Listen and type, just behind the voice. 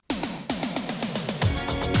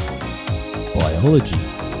Biology.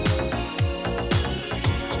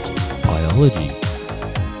 Biology.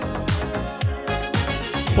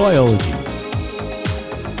 Biology.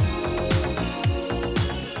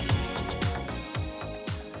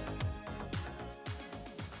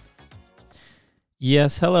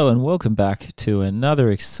 Yes, hello and welcome back to another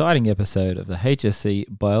exciting episode of the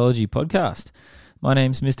HSC Biology Podcast. My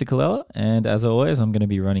name's Mr. Colella, and as always, I'm going to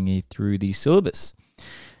be running you through the syllabus.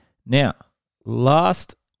 Now,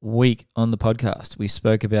 last week on the podcast, we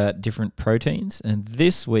spoke about different proteins, and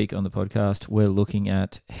this week on the podcast, we're looking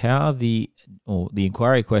at how the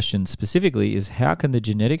inquiry question specifically is how can the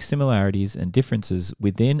genetic similarities and differences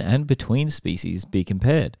within and between species be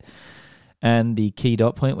compared? And the key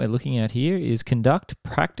dot point we're looking at here is conduct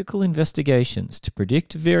practical investigations to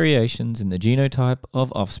predict variations in the genotype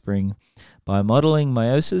of offspring by modeling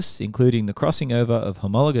meiosis, including the crossing over of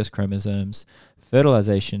homologous chromosomes,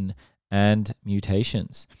 fertilization, and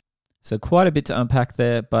mutations. So quite a bit to unpack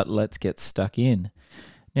there, but let's get stuck in.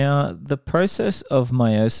 Now, the process of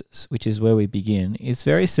meiosis, which is where we begin, is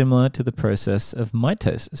very similar to the process of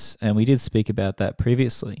mitosis, and we did speak about that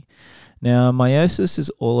previously. Now, meiosis is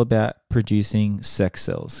all about producing sex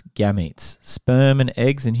cells, gametes, sperm and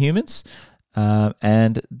eggs in humans,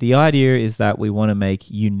 and the idea is that we want to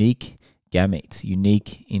make unique gametes,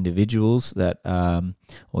 unique individuals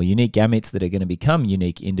or unique gametes that are going to become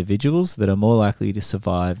unique individuals that are more likely to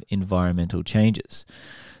survive environmental changes.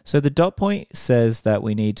 So the dot point says that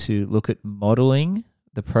we need to look at modeling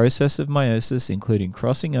the process of meiosis, including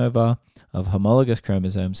crossing over of homologous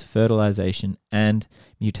chromosomes, fertilization, and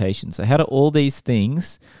mutation. So how do all these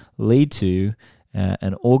things lead to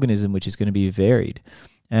an organism which is going to be varied?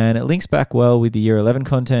 And it links back well with the Year 11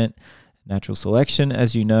 content. Natural selection,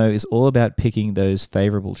 as you know, is all about picking those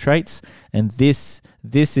favorable traits, and this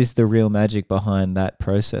is the real magic behind that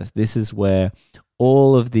process. This is where a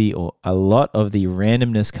lot of the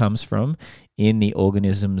randomness comes from in the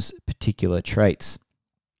organism's particular traits.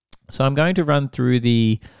 So I'm going to run through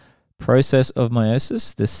the process of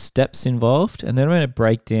meiosis, the steps involved, and then I'm going to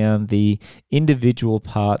break down the individual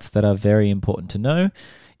parts that are very important to know,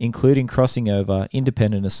 including crossing over,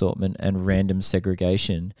 independent assortment, and random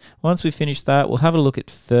segregation. Once we finish that, we'll have a look at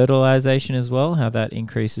fertilization as well, how that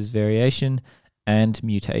increases variation, and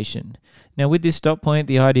mutation. Now with this dot point,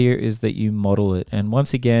 the idea is that you model it, and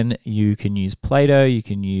once again, you can use Play-Doh, you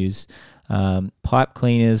can use pipe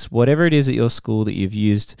cleaners, whatever it is at your school that you've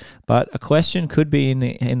used. But a question could be in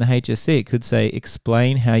the HSC. It could say,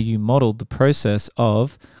 explain how you modeled the process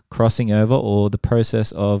of crossing over or the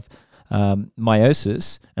process of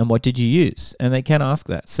meiosis, and what did you use? And they can ask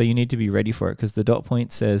that. So you need to be ready for it because the dot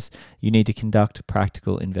point says you need to conduct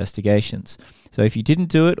practical investigations. So if you didn't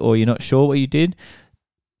do it or you're not sure what you did,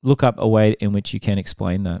 look up a way in which you can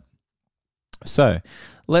explain that. So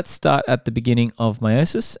let's start at the beginning of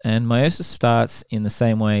meiosis, and meiosis starts in the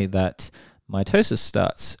same way that mitosis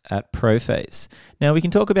starts at prophase. Now we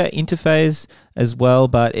can talk about interphase as well,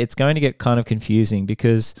 but it's going to get kind of confusing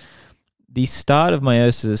because the start of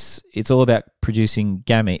meiosis, it's all about producing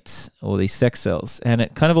gametes or these sex cells, and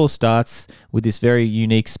it kind of all starts with this very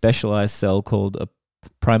unique specialized cell called a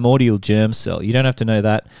primordial germ cell. You don't have to know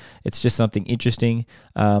that. It's just something interesting.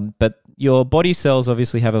 But your body cells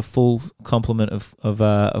obviously have a full complement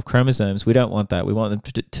of chromosomes. We don't want that. We want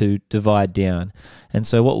them to divide down. And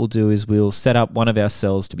so what we'll do is we'll set up one of our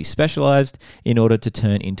cells to be specialized in order to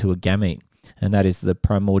turn into a gamete. And that is the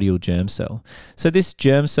primordial germ cell. So this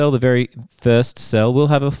germ cell, the very first cell, will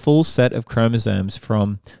have a full set of chromosomes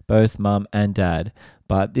from both mum and dad.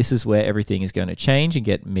 But this is where everything is going to change and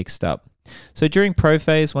get mixed up. So during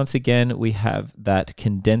prophase, once again, we have that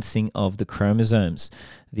condensing of the chromosomes.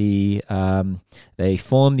 They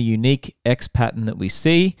form the unique X pattern that we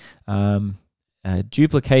see.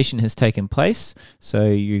 Duplication has taken place. So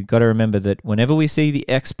you've got to remember that whenever we see the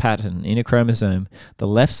X pattern in a chromosome, the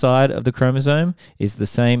left side of the chromosome is the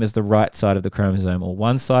same as the right side of the chromosome, or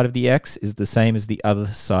one side of the X is the same as the other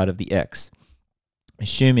side of the X,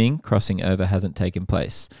 assuming crossing over hasn't taken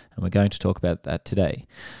place. And we're going to talk about that today.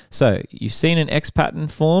 So you've seen an X pattern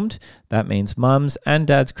formed. That means mum's and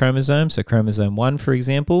dad's chromosome. So chromosome 1, for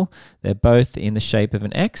example, they're both in the shape of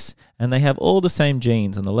an X, and they have all the same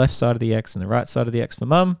genes on the left side of the X and the right side of the X for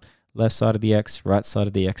mum, left side of the X, right side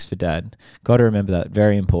of the X for dad. Got to remember that,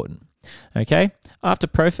 very important. Okay, after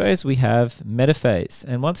prophase, we have metaphase,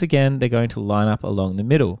 and once again, they're going to line up along the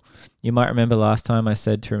middle. You might remember last time I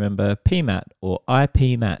said to remember PMAT or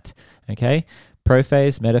IPMAT. Okay,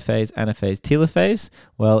 prophase, metaphase, anaphase, telophase.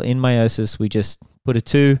 Well, in meiosis, we just put a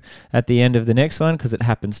 2 at the end of the next one because it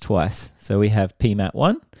happens twice. So we have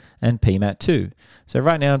PMAT1 and PMAT2. So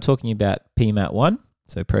right now I'm talking about PMAT1.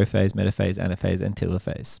 So prophase, metaphase, anaphase, and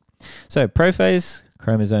telophase. So prophase,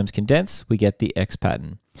 chromosomes condense, we get the X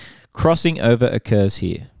pattern. Crossing over occurs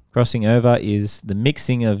here. Crossing over is the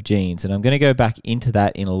mixing of genes, and I'm going to go back into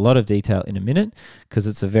that in a lot of detail in a minute because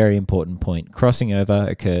it's a very important point. Crossing over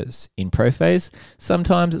occurs in prophase.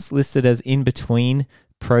 Sometimes it's listed as in between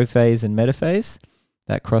prophase and metaphase,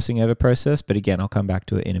 that crossing over process, but again, I'll come back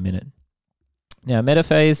to it in a minute. Now,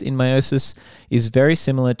 metaphase in meiosis is very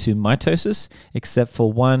similar to mitosis, except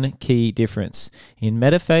for one key difference. In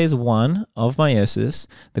metaphase 1 of meiosis,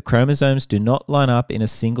 the chromosomes do not line up in a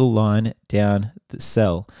single line down the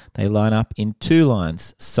cell. They line up in two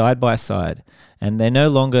lines, side by side. And they're no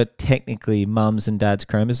longer technically mum's and dad's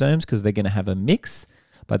chromosomes because they're going to have a mix,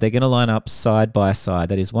 but they're going to line up side by side.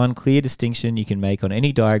 That is one clear distinction you can make on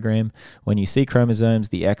any diagram. When you see chromosomes,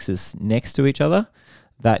 the X's next to each other,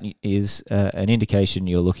 that is an indication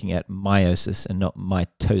you're looking at meiosis and not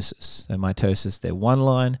mitosis. So mitosis, they're one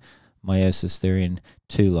line. Meiosis, they're in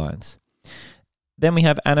two lines. Then we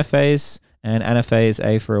have anaphase, and anaphase,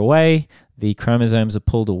 A for away. The chromosomes are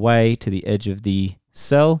pulled away to the edge of the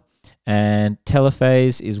cell. And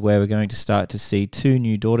telophase is where we're going to start to see two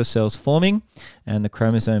new daughter cells forming, and the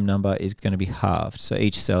chromosome number is going to be halved. So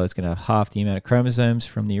each cell is going to have half the amount of chromosomes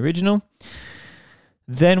from the original.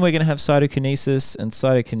 Then we're going to have cytokinesis, and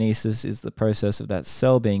cytokinesis is the process of that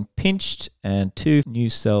cell being pinched and two new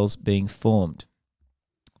cells being formed.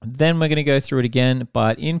 Then we're going to go through it again,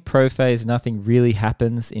 but in prophase, nothing really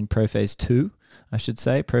happens in prophase 2, I should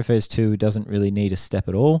say. Prophase 2 doesn't really need a step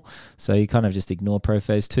at all, so you kind of just ignore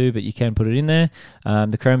prophase 2, but you can put it in there.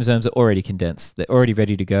 The chromosomes are already condensed. They're already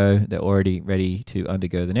ready to go. They're already ready to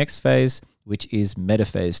undergo the next phase, which is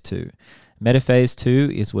metaphase 2. Metaphase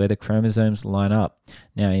 2 is where the chromosomes line up.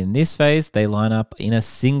 Now, in this phase, they line up in a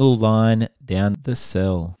single line down the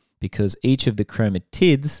cell because each of the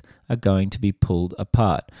chromatids are going to be pulled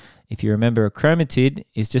apart. If you remember, a chromatid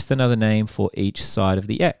is just another name for each side of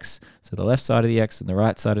the X. So the left side of the X and the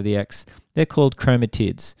right side of the X, they're called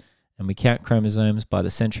chromatids. And we count chromosomes by the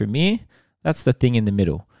centromere. That's the thing in the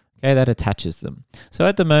middle. Okay, that attaches them. So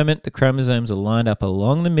at the moment, the chromosomes are lined up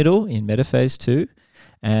along the middle in metaphase 2,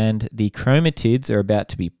 and the chromatids are about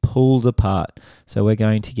to be pulled apart. So we're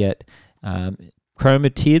going to get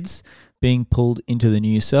chromatids being pulled into the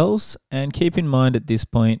new cells. And keep in mind at this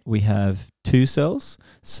point, we have two cells.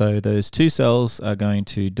 So those two cells are going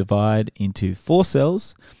to divide into 4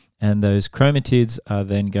 cells, and those chromatids are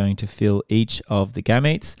then going to fill each of the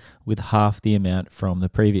gametes with half the amount from the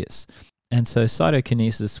previous. And so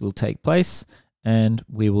cytokinesis will take place, and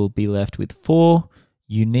we will be left with 4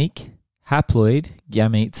 unique haploid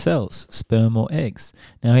gamete cells, sperm or eggs.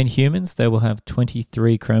 Now in humans, they will have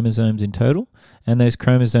 23 chromosomes in total, and those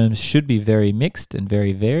chromosomes should be very mixed and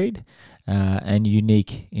very varied and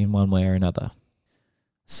unique in one way or another.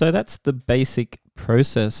 So that's the basic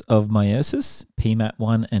process of meiosis,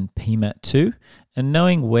 PMAT1 and PMAT2, and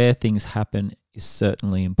knowing where things happen is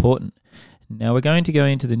certainly important. Now we're going to go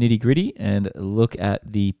into the nitty-gritty and look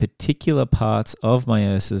at the particular parts of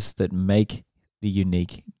meiosis that make the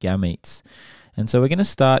unique gametes. And so we're going to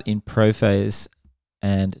start in prophase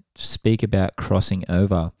and speak about crossing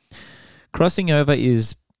over. Crossing over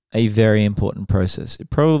is a very important process. It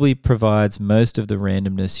probably provides most of the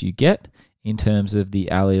randomness you get in terms of the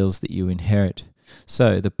alleles that you inherit.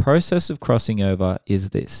 So the process of crossing over is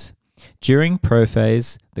this. During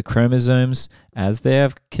prophase, the chromosomes, as they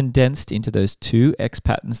have condensed into those 2 X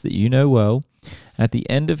patterns that you know well, at the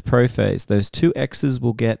end of prophase, those 2 X's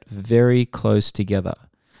will get very close together.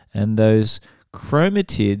 And those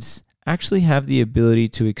chromatids actually have the ability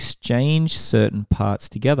to exchange certain parts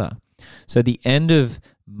together. So the end of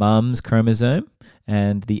mum's chromosome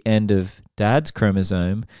and the end of dad's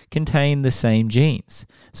chromosome contain the same genes.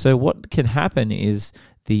 So what can happen is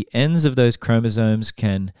the ends of those chromosomes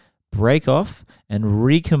can break off and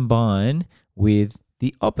recombine with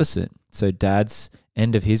the opposite. So dad's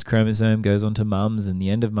end of his chromosome goes onto mum's, and the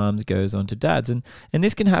end of mum's goes onto dad's. And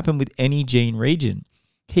this can happen with any gene region.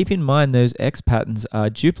 Keep in mind those X patterns are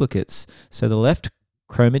duplicates. So the left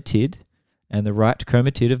chromatid and the right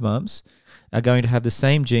chromatid of mum's are going to have the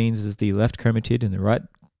same genes as the left chromatid and the right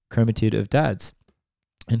chromatid of dad's.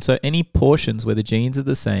 And so any portions where the genes are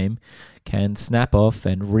the same can snap off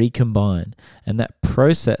and recombine. And that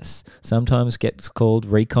process sometimes gets called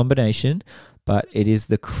recombination, but it is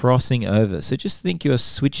the crossing over. So just think you are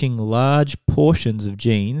switching large portions of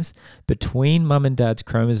genes between mum and dad's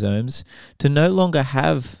chromosomes to no longer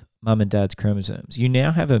have mum and dad's chromosomes. You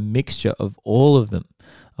now have a mixture of all of them,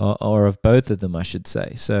 or of both of them, I should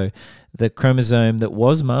say. So the chromosome that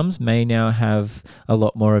was mum's may now have a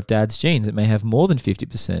lot more of dad's genes. It may have more than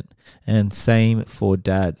 50%, and same for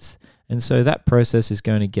dad's. And so that process is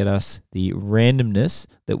going to get us the randomness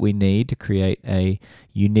that we need to create a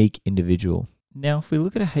unique individual. Now, if we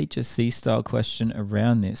look at a HSC style question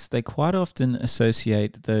around this, they quite often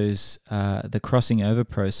associate the crossing over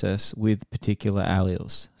process with particular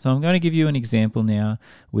alleles. So I'm going to give you an example now,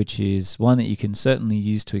 which is one that you can certainly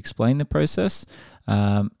use to explain the process,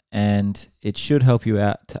 and it should help you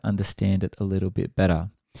out to understand it a little bit better.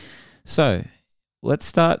 So let's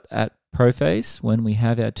start at prophase, when we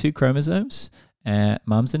have our two chromosomes,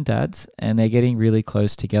 mums and dads, and they're getting really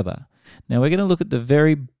close together. Now we're going to look at the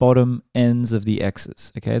very bottom ends of the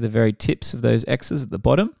X's, okay, the very tips of those X's at the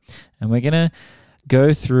bottom, and we're going to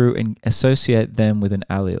go through and associate them with an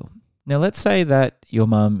allele. Now let's say that your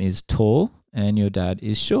mum is tall and your dad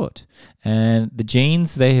is short, and the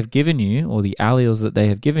genes they have given you, or the alleles that they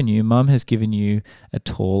have given you, mum has given you a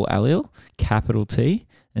tall allele, capital T,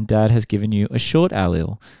 and dad has given you a short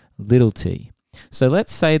allele, little t. So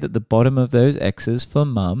let's say that the bottom of those X's for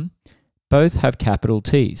mum both have capital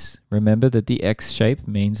T's. Remember that the X shape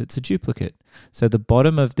means it's a duplicate. So the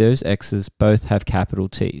bottom of those X's both have capital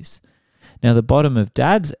T's. Now the bottom of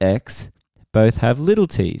dad's X both have little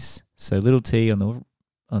t's. So little t on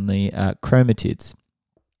the chromatids.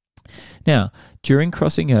 Now, during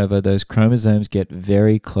crossing over, those chromosomes get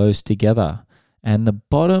very close together, and the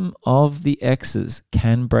bottom of the X's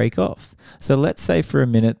can break off. So let's say for a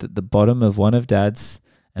minute that the bottom of one of dad's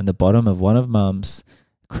and the bottom of one of mum's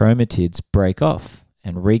chromatids break off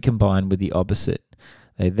and recombine with the opposite.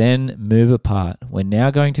 They then move apart. We're now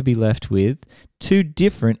going to be left with two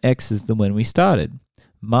different X's than when we started.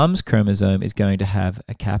 Mum's chromosome is going to have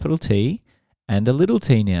a capital T and a little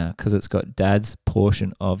t now because it's got dad's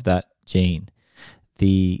portion of that gene.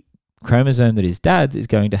 The chromosome that is dad's is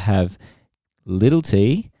going to have little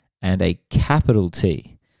t and a capital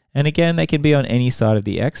T. And again, they can be on any side of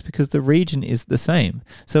the X because the region is the same.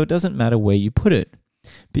 So it doesn't matter where you put it.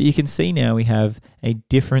 But you can see now we have a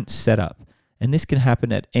different setup. And this can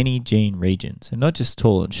happen at any gene region. So not just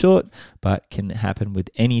tall and short, but can happen with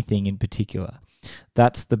anything in particular.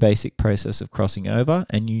 That's the basic process of crossing over,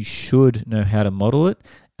 and you should know how to model it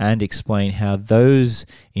and explain how those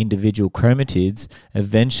individual chromatids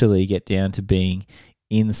eventually get down to being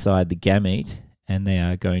inside the gamete, and they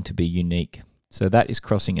are going to be unique. So that is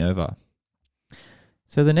crossing over.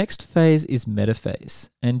 So the next phase is metaphase.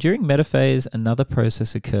 And during metaphase, another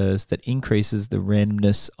process occurs that increases the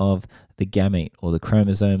randomness of the gamete, or the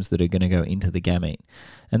chromosomes that are going to go into the gamete.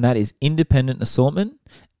 And that is independent assortment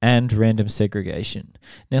and random segregation.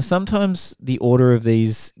 Now, sometimes the order of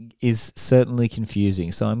these is certainly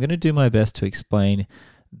confusing. So I'm going to do my best to explain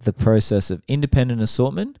the process of independent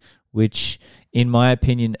assortment, which in my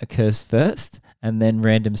opinion occurs first, and then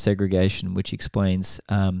random segregation, which explains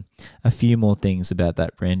a few more things about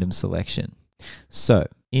that random selection. So,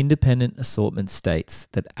 independent assortment states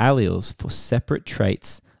that alleles for separate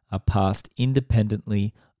traits are passed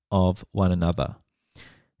independently of one another.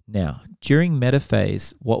 Now, during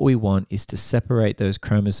metaphase, what we want is to separate those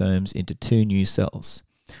chromosomes into two new cells.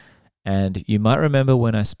 And you might remember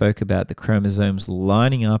when I spoke about the chromosomes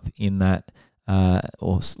lining up in that,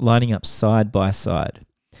 or lining up side by side.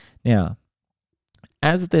 Now,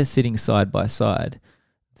 as they're sitting side by side,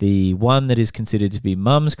 the one that is considered to be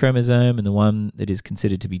mum's chromosome and the one that is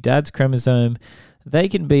considered to be dad's chromosome, they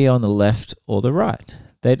can be on the left or the right.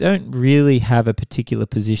 They don't really have a particular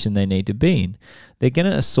position they need to be in. They're going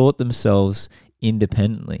to assort themselves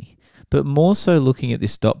independently. But more so looking at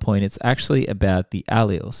this dot point, it's actually about the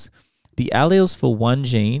alleles. The alleles for one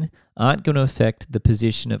gene aren't going to affect the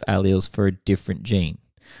position of alleles for a different gene.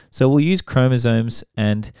 So we'll use chromosomes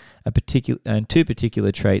and two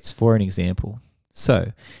particular traits for an example.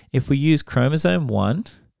 So if we use chromosome 1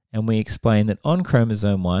 and we explain that on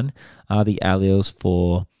chromosome 1 are the alleles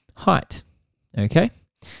for height, okay?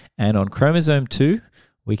 And on chromosome 2,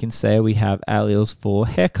 we can say we have alleles for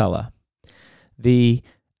hair color. The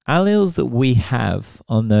alleles that we have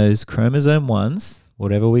on those chromosome 1s,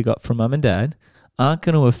 whatever we got from mum and dad, aren't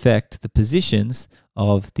going to affect the positions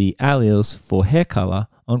of the alleles for hair color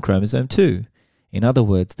on chromosome 2. In other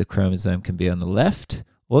words, the chromosome can be on the left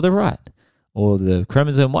or the right, or the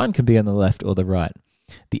chromosome 1 can be on the left or the right.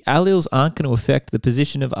 The alleles aren't going to affect the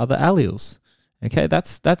position of other alleles. Okay,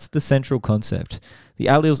 that's the central concept. The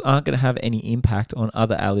alleles aren't going to have any impact on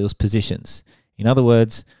other alleles' positions. In other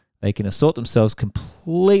words, they can assort themselves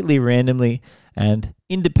completely randomly and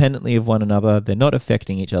independently of one another. They're not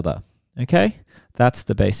affecting each other. Okay? That's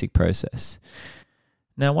the basic process.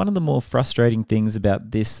 Now, one of the more frustrating things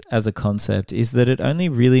about this as a concept is that it only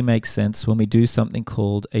really makes sense when we do something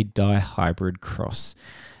called a dihybrid cross.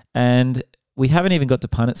 And we haven't even got to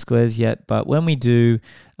Punnett squares yet, but when we do,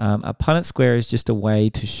 a Punnett square is just a way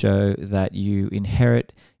to show that you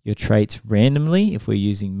inherit your traits randomly if we're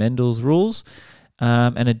using Mendel's rules.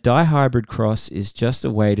 And a dihybrid cross is just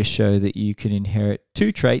a way to show that you can inherit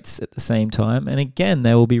two traits at the same time. And again,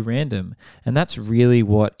 they will be random. And that's really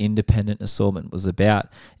what independent assortment was about.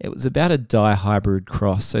 It was about a dihybrid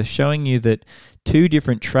cross. So showing you that two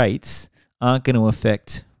different traits aren't going to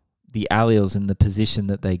affect the alleles in the position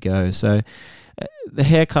that they go. So the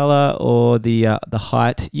hair color or the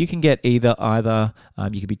height, you can get either.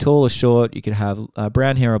 You could be tall or short. You could have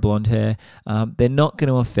brown hair or blonde hair. They're not going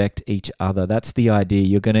to affect each other. That's the idea.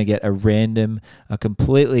 You're going to get a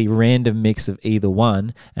completely random mix of either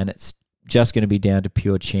one, and it's just going to be down to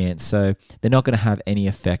pure chance. So they're not going to have any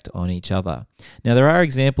effect on each other. Now, there are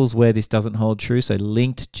examples where this doesn't hold true, so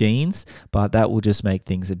linked genes, but that will just make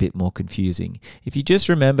things a bit more confusing. If you just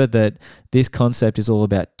remember that this concept is all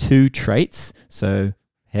about two traits, so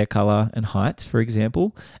hair color and height, for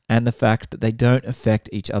example, and the fact that they don't affect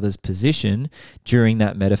each other's position during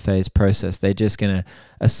that metaphase process. They're just going to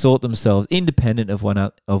assort themselves independent of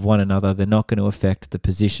one another. They're not going to affect the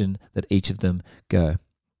position that each of them go.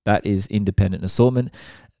 That is independent assortment,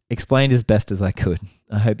 explained as best as I could.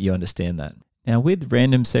 I hope you understand that. Now, with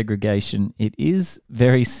random segregation, it is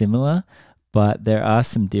very similar, but there are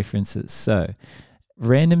some differences. So,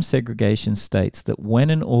 random segregation states that when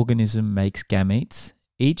an organism makes gametes,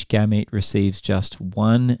 each gamete receives just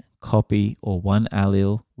one copy or one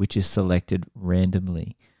allele, which is selected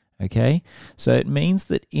randomly. Okay? So, it means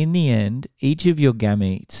that in the end, each of your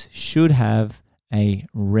gametes should have a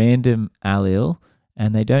random allele,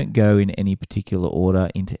 and they don't go in any particular order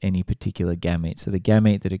into any particular gamete. So the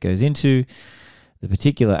gamete that it goes into, the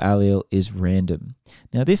particular allele is random.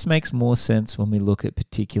 Now this makes more sense when we look at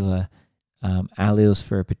particular alleles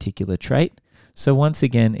for a particular trait. So once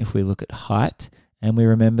again, if we look at height, and we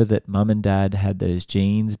remember that mum and dad had those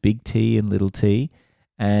genes, big T and little t,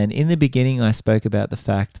 and in the beginning I spoke about the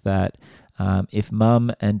fact that if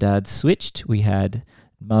mum and dad switched, we had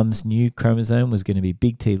mum's new chromosome was going to be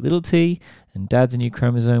big T, little t, and dad's new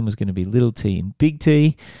chromosome was going to be little t and big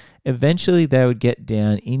T. Eventually, they would get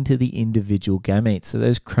down into the individual gametes. So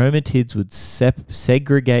those chromatids would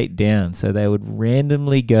segregate down. So they would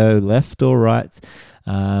randomly go left or right,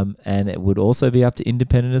 and it would also be up to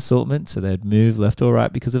independent assortment. So they'd move left or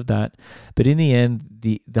right because of that. But in the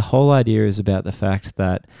end, the whole idea is about the fact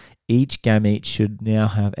that each gamete should now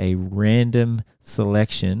have a random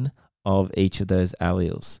selection of each of those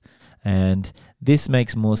alleles. And this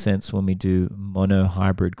makes more sense when we do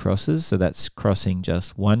monohybrid crosses. So that's crossing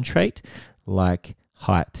just one trait, like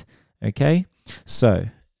height. Okay? So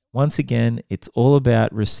once again, it's all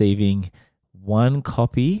about receiving one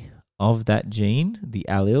copy of that gene, the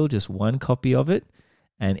allele, just one copy of it.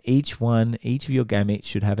 And each of your gametes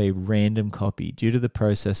should have a random copy due to the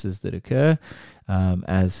processes that occur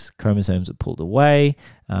as chromosomes are pulled away,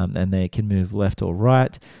 and they can move left or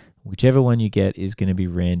right. Whichever one you get is going to be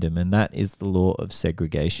random, and that is the law of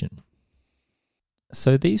segregation.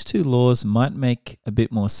 So these two laws might make a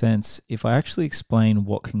bit more sense if I actually explain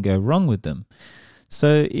what can go wrong with them.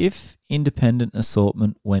 So if independent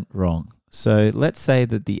assortment went wrong, so let's say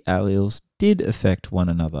that the alleles did affect one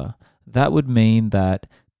another, that would mean that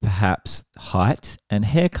perhaps height and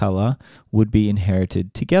hair color would be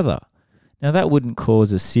inherited together. Now, that wouldn't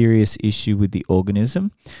cause a serious issue with the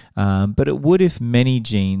organism, but it would if many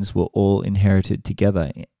genes were all inherited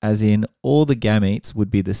together, as in all the gametes would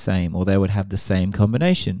be the same, or they would have the same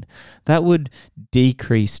combination. That would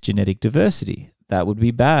decrease genetic diversity. That would be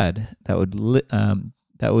bad. That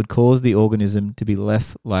would cause the organism to be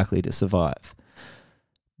less likely to survive.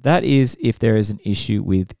 That is if there is an issue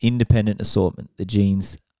with independent assortment. The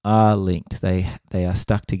genes are linked. They are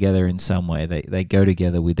stuck together in some way. They go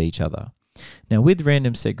together with each other. Now, with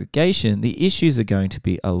random segregation, the issues are going to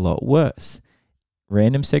be a lot worse.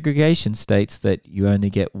 Random segregation states that you only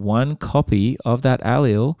get one copy of that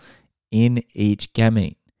allele in each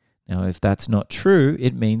gamete. Now, if that's not true,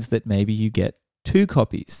 it means that maybe you get two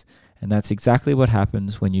copies. And that's exactly what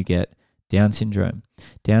happens when you get Down syndrome.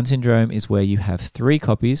 Down syndrome is where you have 3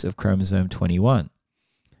 copies of chromosome 21.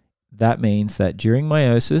 That means that during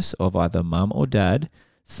meiosis of either mum or dad,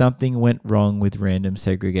 something went wrong with random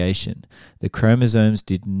segregation. The chromosomes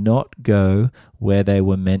did not go where they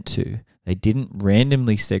were meant to. They didn't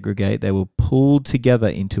randomly segregate. They were pulled together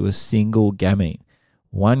into a single gamete.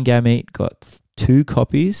 One gamete got 2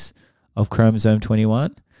 copies of chromosome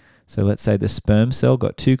 21. So let's say the sperm cell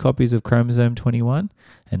got 2 copies of chromosome 21,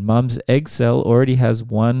 and mum's egg cell already has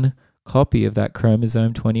 1 copy of that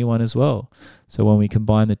chromosome 21 as well. So when we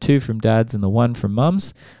combine the 2 from dad's and the 1 from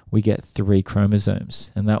mum's, we get 3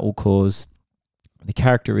 chromosomes, and that will cause the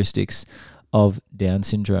characteristics of Down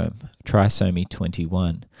syndrome, trisomy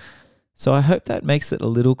 21. So I hope that makes it a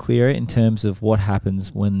little clearer in terms of what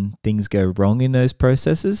happens when things go wrong in those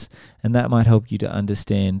processes, and that might help you to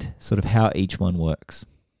understand sort of how each one works.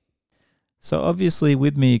 So obviously,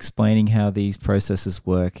 with me explaining how these processes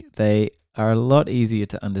work, they are a lot easier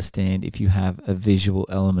to understand if you have a visual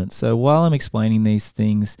element. So while I'm explaining these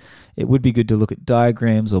things, it would be good to look at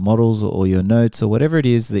diagrams or models or your notes or whatever it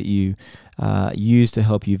is that you use to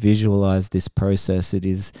help you visualize this process. It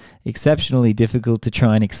is exceptionally difficult to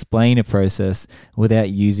try and explain a process without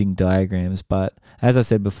using diagrams. But as I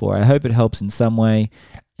said before, I hope it helps in some way.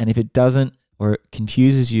 And if it doesn't, or it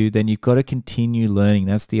confuses you, then you've got to continue learning.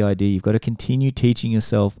 That's the idea. You've got to continue teaching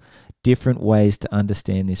yourself different ways to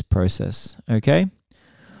understand this process. Okay?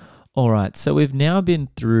 All right, so we've now been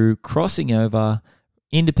through crossing over,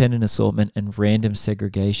 independent assortment, and random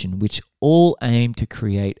segregation, which all aim to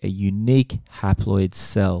create a unique haploid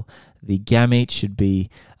cell. The gamete should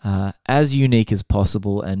be as unique as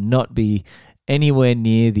possible and not be anywhere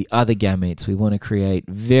near the other gametes. We want to create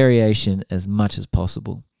variation as much as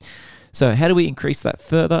possible. So how do we increase that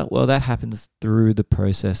further? Well, that happens through the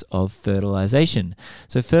process of fertilization.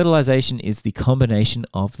 So fertilization is the combination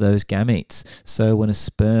of those gametes. So when a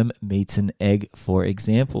sperm meets an egg, for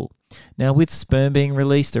example. Now, with sperm being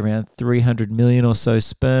released, around 300 million or so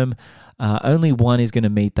sperm, only one is going to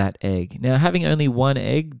meet that egg. Now, having only one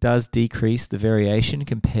egg does decrease the variation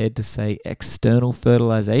compared to, say, external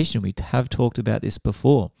fertilization. We have talked about this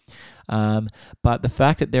before. But the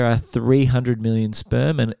fact that there are 300 million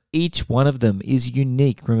sperm and each one of them is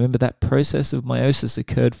unique. Remember, that process of meiosis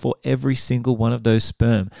occurred for every single one of those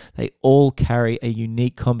sperm. They all carry a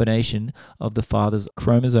unique combination of the father's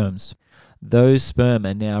chromosomes. Those sperm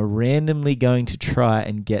are now randomly going to try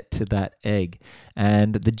and get to that egg.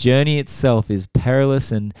 And the journey itself is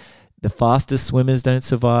perilous, and the fastest swimmers don't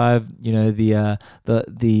survive. You know,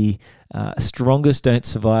 the strongest don't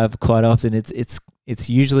survive quite often. It's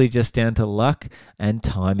usually just down to luck and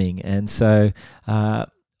timing. And so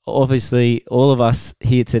obviously all of us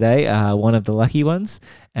here today are one of the lucky ones,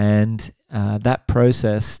 and that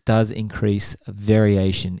process does increase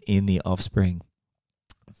variation in the offspring.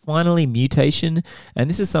 Finally, mutation, and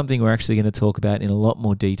this is something we're actually going to talk about in a lot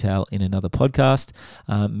more detail in another podcast,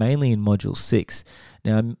 mainly in Module 6.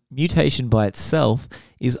 Now, mutation by itself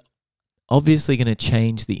is obviously going to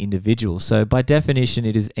change the individual. So by definition,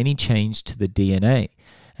 it is any change to the DNA.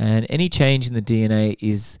 And any change in the DNA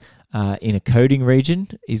is in a coding region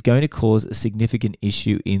is going to cause a significant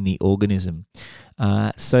issue in the organism.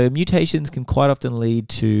 So mutations can quite often lead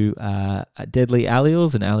to deadly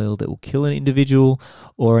alleles, an allele that will kill an individual,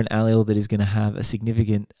 or an allele that is going to have a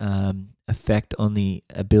significant effect on the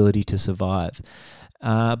ability to survive.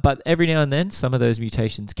 But every now and then, some of those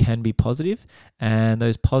mutations can be positive, and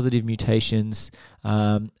those positive mutations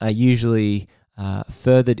are usually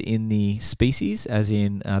furthered in the species, as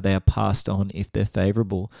in they are passed on if they're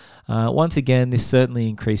favorable. Once again, this certainly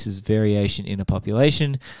increases variation in a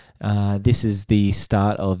population. This is the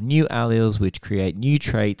start of new alleles which create new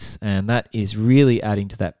traits, and that is really adding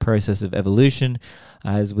to that process of evolution,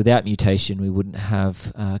 as without mutation we wouldn't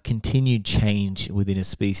have continued change within a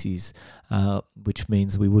species, which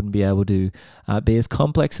means we wouldn't be able to be as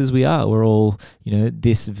complex as we are. We're all,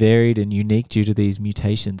 this varied and unique due to these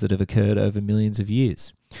mutations that have occurred over millions of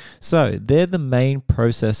years. So they're the main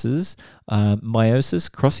processes: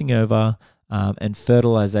 meiosis, crossing over, and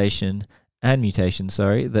fertilization and mutation,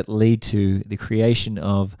 that lead to the creation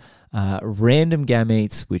of random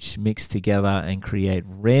gametes which mix together and create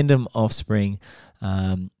random offspring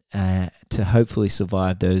to hopefully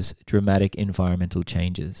survive those dramatic environmental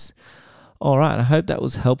changes. All right, I hope that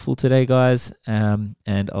was helpful today, guys, and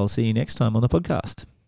I'll see you next time on the podcast.